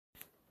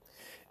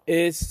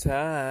It's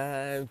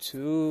time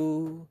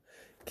to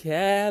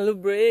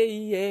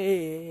calibrate.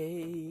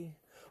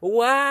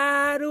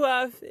 Why do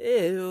I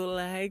feel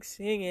like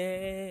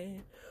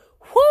singing?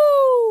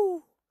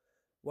 Woo!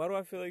 Why do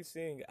I feel like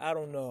singing? I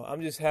don't know.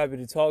 I'm just happy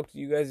to talk to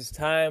you guys. It's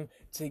time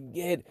to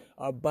get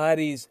our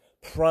bodies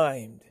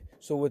primed.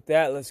 So with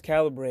that, let's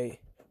recalibrate,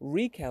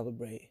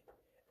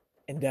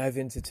 and dive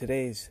into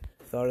today's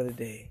thought of the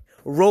day.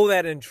 Roll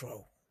that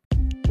intro.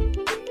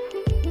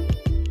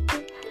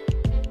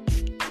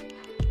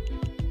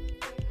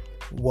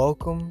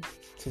 Welcome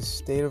to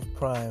State of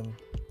Prime,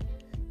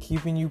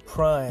 keeping you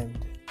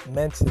primed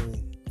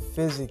mentally,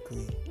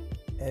 physically,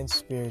 and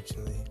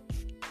spiritually.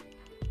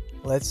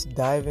 Let's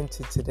dive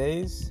into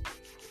today's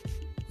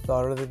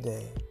thought of the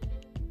day.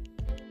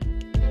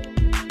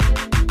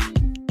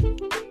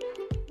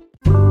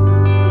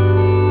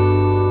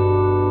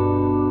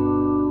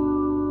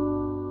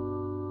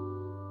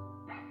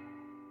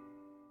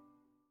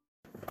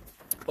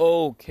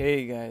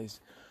 Okay, guys,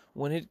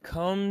 when it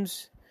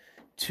comes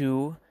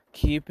to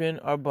keeping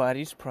our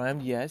bodies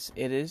primed, yes,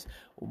 it is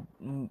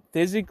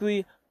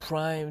physically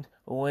primed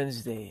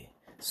Wednesday.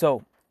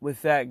 So,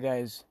 with that,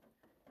 guys,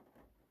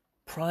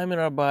 priming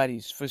our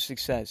bodies for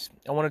success,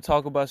 I want to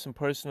talk about some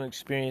personal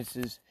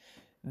experiences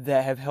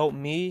that have helped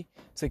me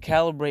to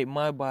calibrate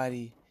my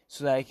body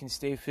so that I can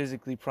stay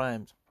physically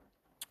primed.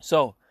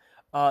 So,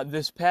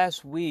 this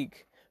past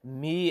week,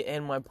 me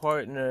and my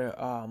partner,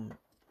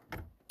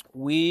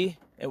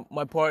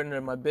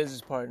 my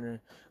business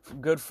partner,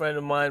 good friend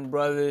of mine,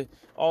 brother,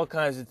 all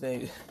kinds of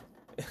things.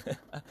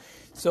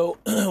 So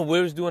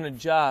we was doing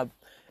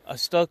a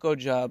stucco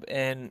job,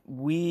 and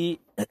we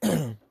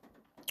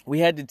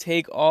had to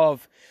take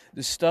off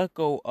the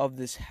stucco of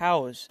this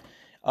house,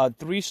 a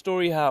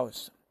 3-story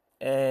house.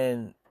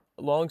 And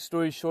long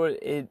story short,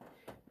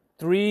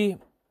 three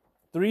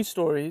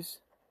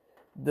stories.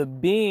 The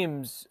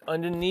beams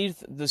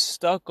underneath the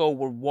stucco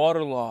were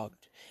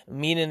waterlogged,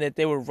 meaning that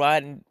they were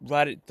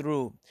rotted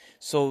through.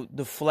 So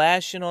the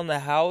flashing on the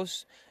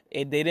house,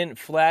 they didn't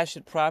flash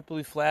it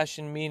properly.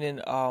 Flashing meaning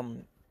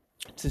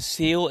to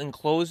seal and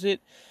close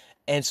it.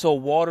 And so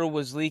water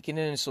was leaking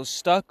in. And so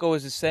stucco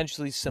is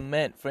essentially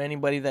cement. For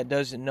anybody that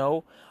doesn't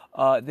know,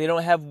 they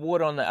don't have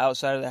wood on the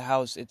outside of the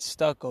house. It's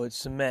stucco. It's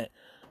cement.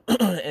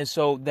 And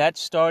so that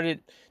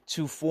started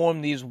to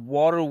form these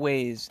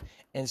waterways.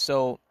 And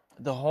so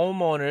the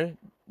homeowner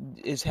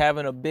is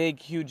having a big,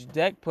 huge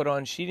deck put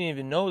on. She didn't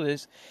even know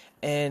this.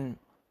 And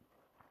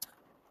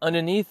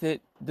underneath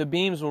it, the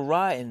beams were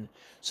rotting.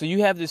 So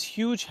you have this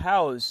huge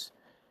house,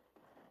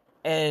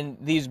 and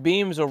these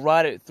beams are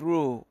rotted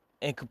through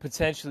and could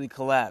potentially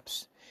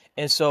collapse.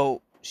 And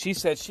so she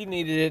said she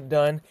needed it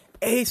done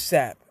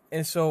ASAP.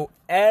 And so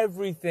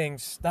everything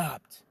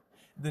stopped.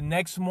 The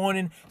next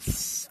morning,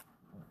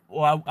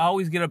 well, I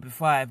always get up at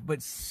 5,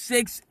 but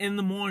 6 in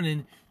the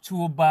morning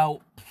to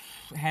about,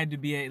 had to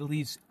be at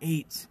least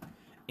 8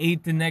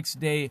 the next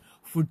day.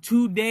 For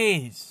 2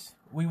 days,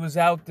 we was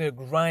out there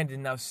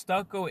grinding. Now,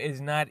 stucco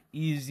is not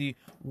easy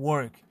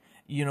work.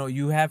 You know,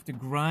 you have to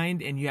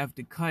grind and you have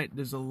to cut.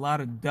 There's a lot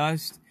of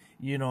dust.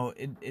 You know,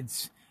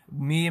 it's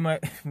me and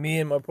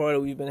my partner.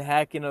 We've been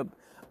hacking up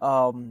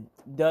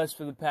dust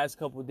for the past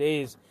couple of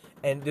days,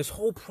 and this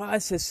whole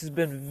process has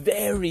been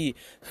very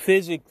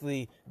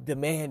physically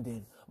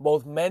demanding,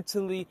 both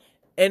mentally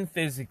and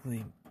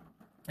physically.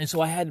 And so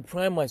I had to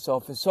prime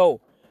myself. And so,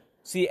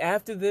 see,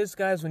 after this,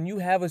 guys, when you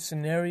have a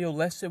scenario,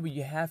 let's say where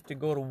you have to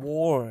go to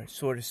war,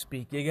 so to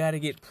speak, you got to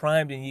get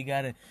primed and you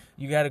got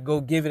to go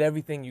give it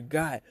everything you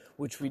got,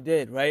 which we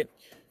did, right?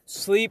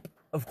 Sleep,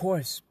 of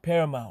course,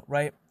 paramount,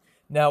 right?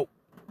 Now,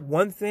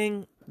 one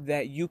thing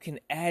that you can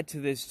add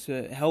to this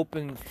to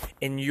helping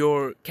in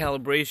your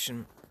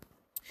calibration,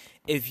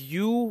 if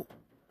you're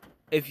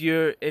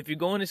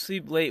going to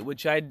sleep late,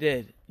 which I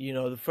did, you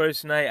know, the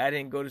first night I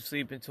didn't go to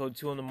sleep until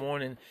 2 in the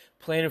morning,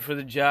 planning for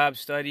the job,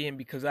 studying,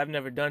 because I've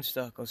never done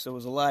stucco, so it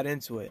was a lot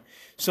into it.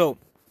 So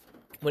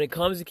when it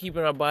comes to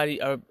keeping our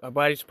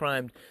bodies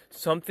primed,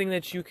 something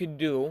that you could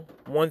do,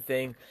 one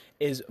thing,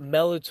 is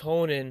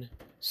melatonin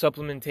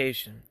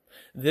supplementation.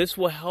 This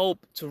will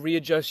help to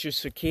readjust your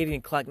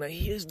circadian clock. Now,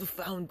 here's the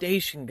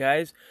foundation,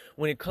 guys.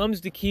 When it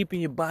comes to keeping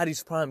your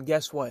bodies primed,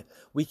 guess what?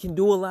 We can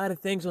do a lot of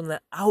things on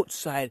the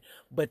outside,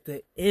 but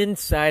the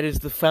inside is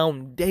the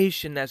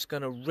foundation that's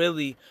going to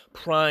really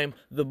prime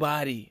the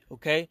body,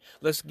 okay?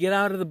 Let's get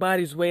out of the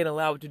body's way and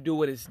allow it to do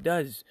what it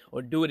does,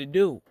 or do what it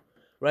do,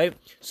 right?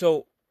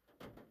 So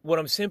what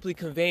I'm simply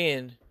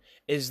conveying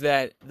is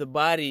that the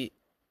body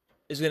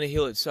is going to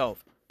heal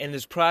itself. And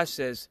this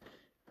process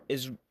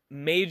is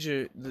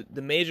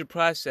the major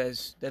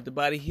process that the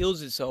body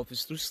heals itself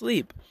is through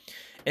sleep.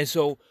 And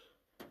so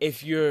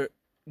if you're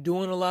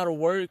doing a lot of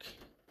work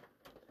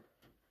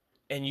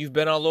and you've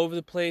been all over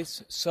the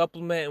place,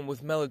 supplementing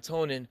with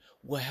melatonin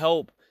will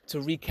help to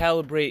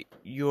recalibrate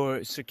your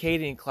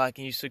circadian clock.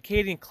 And your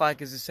circadian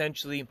clock is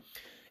essentially,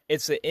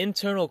 it's an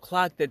internal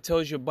clock that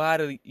tells your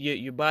body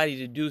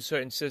to do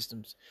certain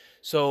systems.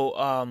 So,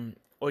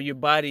 or your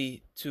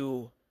body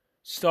to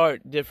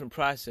start different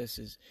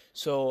processes.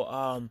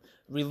 So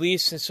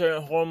releasing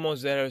certain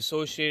hormones that are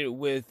associated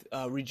with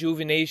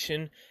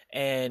rejuvenation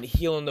and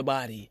healing the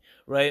body,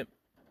 right?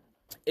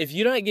 If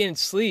you're not getting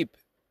sleep,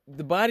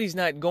 the body's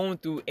not going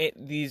through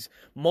these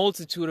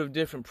multitude of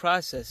different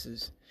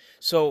processes.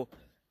 So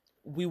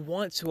we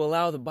want to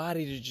allow the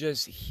body to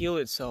just heal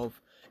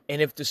itself.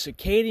 And if the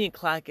circadian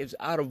clock is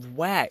out of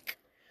whack,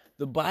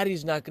 the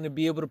body's not going to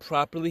be able to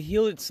properly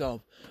heal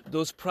itself.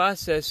 Those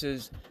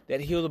processes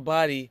that heal the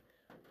body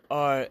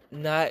are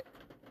not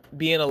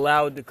being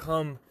allowed to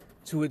come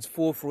to its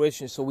full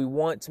fruition. So we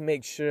want to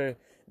make sure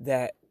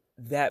that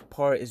that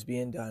part is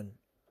being done.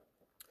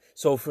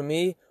 So for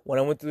me, when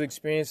I went through the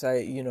experience, I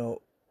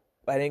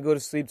didn't go to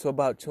sleep till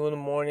about 2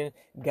 a.m,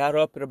 got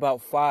up at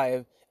about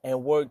 5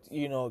 and worked,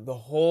 the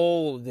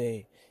whole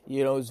day.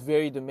 It was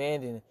very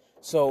demanding.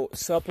 So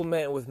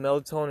supplementing with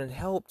melatonin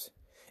helped.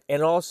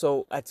 And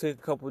also, I took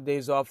a couple of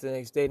days off the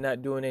next day,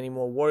 not doing any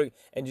more work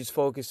and just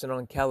focusing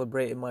on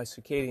calibrating my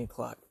circadian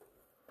clock.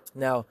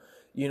 Now,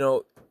 you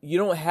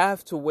don't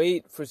have to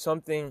wait for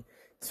something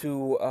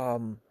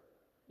to,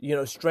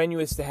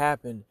 strenuous to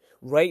happen.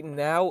 Right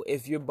now,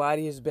 if your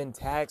body has been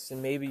taxed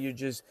and maybe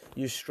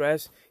you're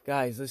stressed,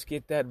 guys, let's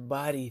get that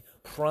body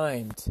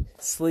primed.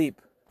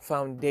 Sleep,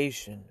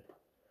 foundation.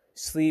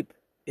 Sleep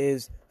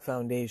is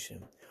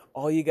foundation.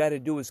 All you got to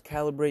do is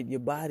calibrate your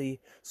body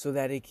so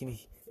that it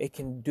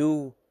can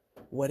do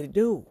what it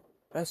do.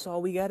 That's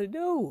all we got to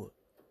do.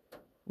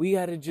 We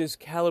got to just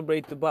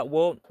calibrate the body.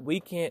 Well,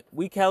 we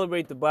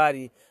calibrate the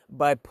body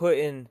by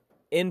putting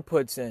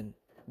inputs in.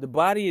 The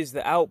body is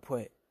the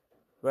output,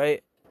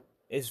 right?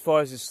 As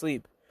far as the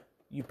sleep,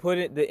 you put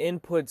it the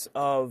inputs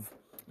of,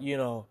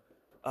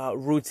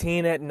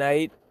 routine at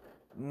night,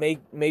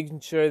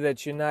 making sure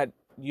that you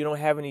don't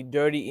have any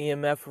dirty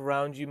EMF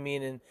around you,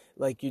 meaning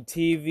like your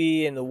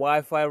TV and the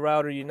Wi-Fi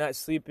router, you're not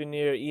sleeping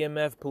near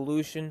EMF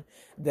pollution.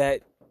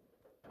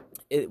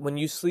 When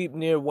you sleep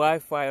near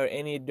Wi-Fi or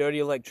any dirty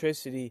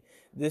electricity,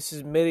 this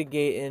is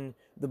mitigating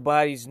the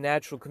body's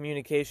natural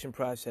communication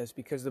process,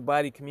 because the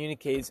body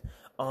communicates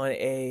on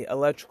a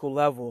electrical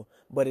level,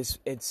 but it's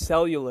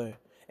cellular.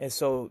 And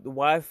so the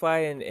Wi-Fi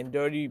and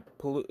dirty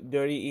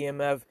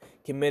EMF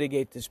can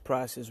mitigate this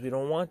process. We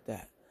don't want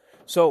that.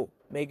 So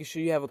making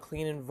sure you have a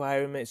clean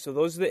environment. So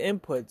those are the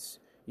inputs,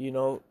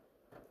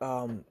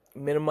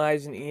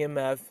 minimizing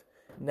EMF,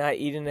 not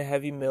eating a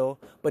heavy meal.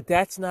 But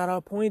that's not our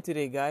point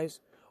today,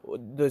 guys.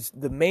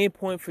 The main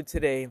point for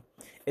today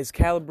is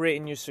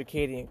calibrating your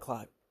circadian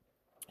clock.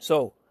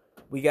 So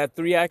we got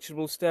 3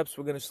 actionable steps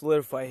we're going to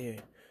solidify here.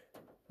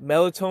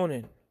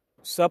 Melatonin.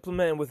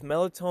 Supplementing with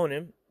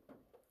melatonin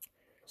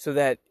so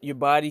that your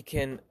body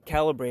can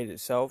calibrate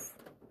itself.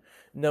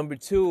 Number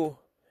 2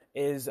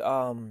 is, we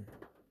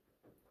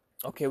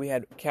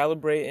had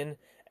calibrating.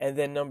 And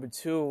then number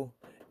 2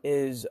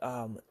 is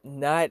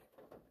not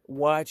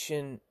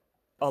watching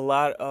a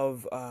lot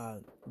of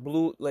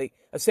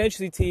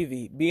essentially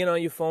TV, being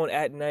on your phone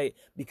at night,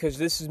 because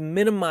this is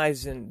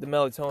minimizing the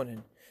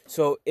melatonin.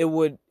 So it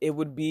would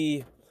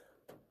be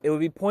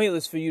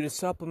pointless for you to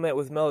supplement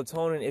with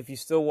melatonin if you're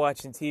still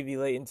watching TV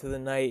late into the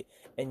night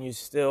and you're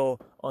still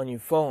on your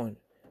phone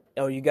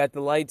or you got the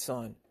lights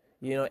on.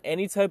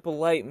 Any type of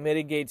light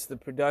mitigates the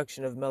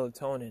production of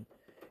melatonin.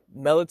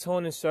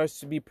 Melatonin starts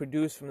to be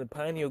produced from the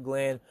pineal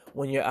gland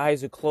when your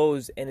eyes are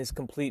closed and it's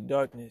complete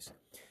darkness.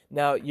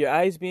 Now, your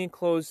eyes being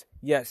closed,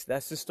 yes,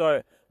 that's the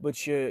start,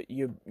 but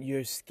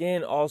your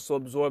skin also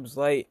absorbs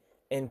light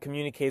and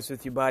communicates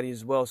with your body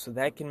as well, so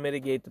that can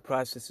mitigate the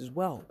process as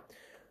well.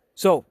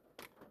 So,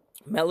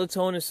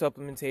 melatonin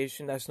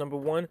supplementation, that's number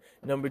 1.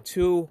 Number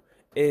 2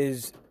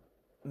 is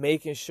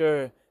making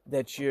sure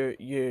that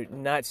you're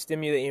not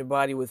stimulating your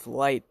body with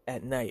light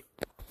at night.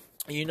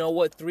 You know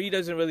what? 3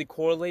 doesn't really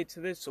correlate to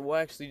this, so we'll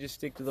actually just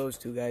stick to those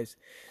 2, guys.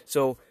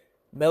 So,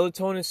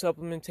 melatonin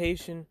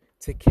supplementation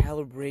to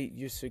calibrate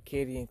your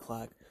circadian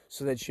clock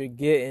so that you're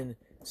getting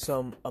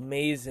some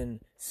amazing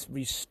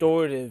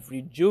restorative,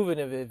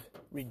 rejuvenative.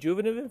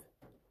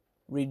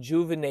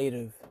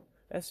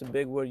 That's a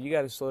big word. You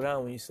got to slow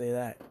down when you say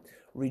that.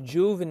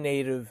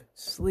 Rejuvenative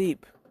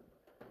sleep.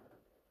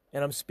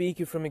 And I'm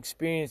speaking from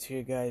experience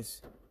here,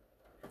 guys.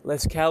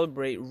 Let's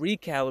calibrate,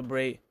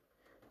 recalibrate,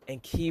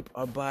 and keep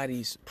our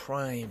bodies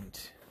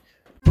primed.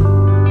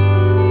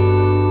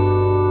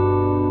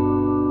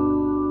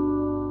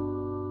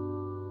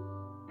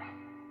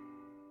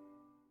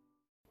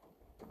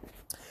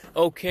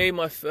 Okay,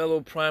 my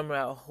fellow primer,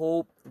 I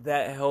hope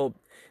that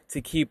helped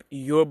to keep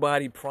your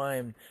body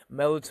primed.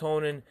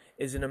 Melatonin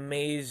is an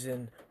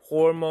amazing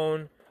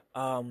hormone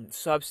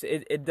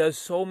substance. It does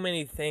so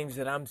many things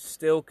that I'm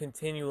still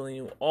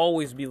continually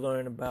always be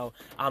learning about.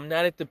 I'm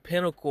not at the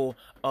pinnacle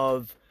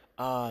of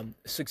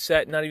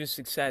success, not even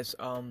success,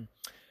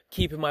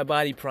 keeping my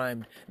body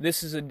primed.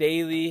 This is a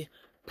daily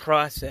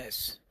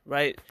process,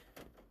 right?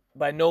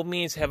 By no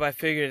means have I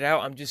figured it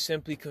out. I'm just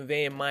simply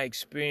conveying my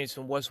experience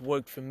and what's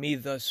worked for me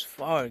thus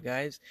far,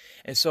 guys.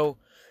 And so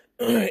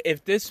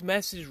if this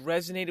message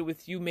resonated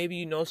with you, maybe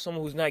you know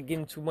someone who's not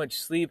getting too much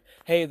sleep.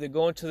 Hey, they're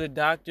going to the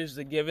doctors,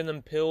 they're giving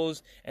them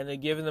pills, and they're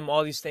giving them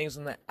all these things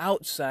on the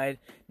outside.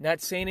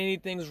 Not saying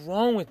anything's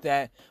wrong with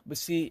that, but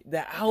see,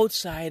 the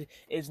outside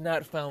is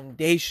not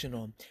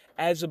foundational.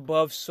 As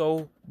above,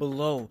 so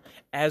below.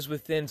 As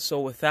within, so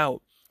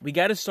without. We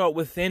got to start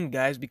within,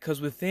 guys, because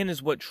within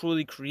is what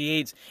truly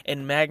creates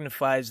and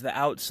magnifies the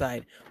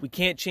outside. We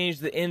can't change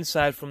the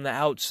inside from the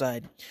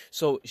outside.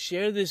 So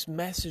share this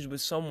message with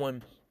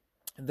someone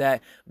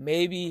that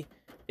maybe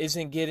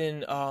isn't getting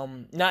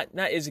not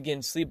isn't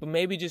getting sleep, but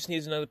maybe just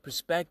needs another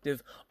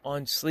perspective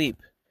on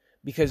sleep,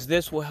 because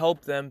this will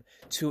help them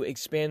to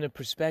expand their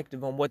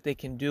perspective on what they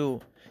can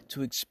do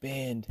to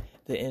expand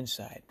the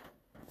inside.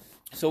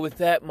 So with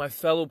that, my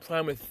fellow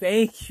primer,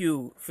 thank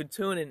you for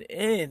tuning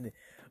in.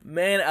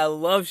 Man, I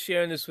love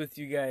sharing this with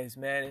you guys,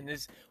 man.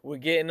 And we're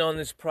getting on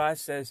this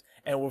process,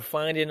 and we're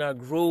finding our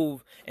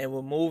groove, and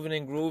we're moving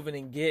and grooving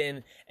and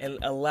getting and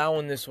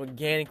allowing this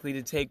organically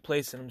to take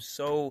place. And I'm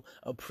so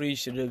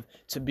appreciative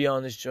to be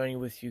on this journey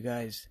with you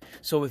guys.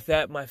 So with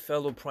that, my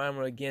fellow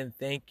primer, again,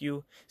 thank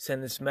you.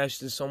 Send this message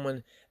to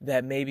someone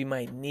that maybe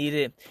might need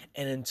it.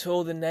 And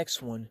until the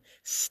next one,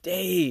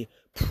 stay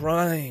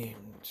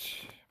primed.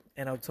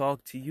 And I'll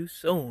talk to you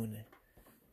soon.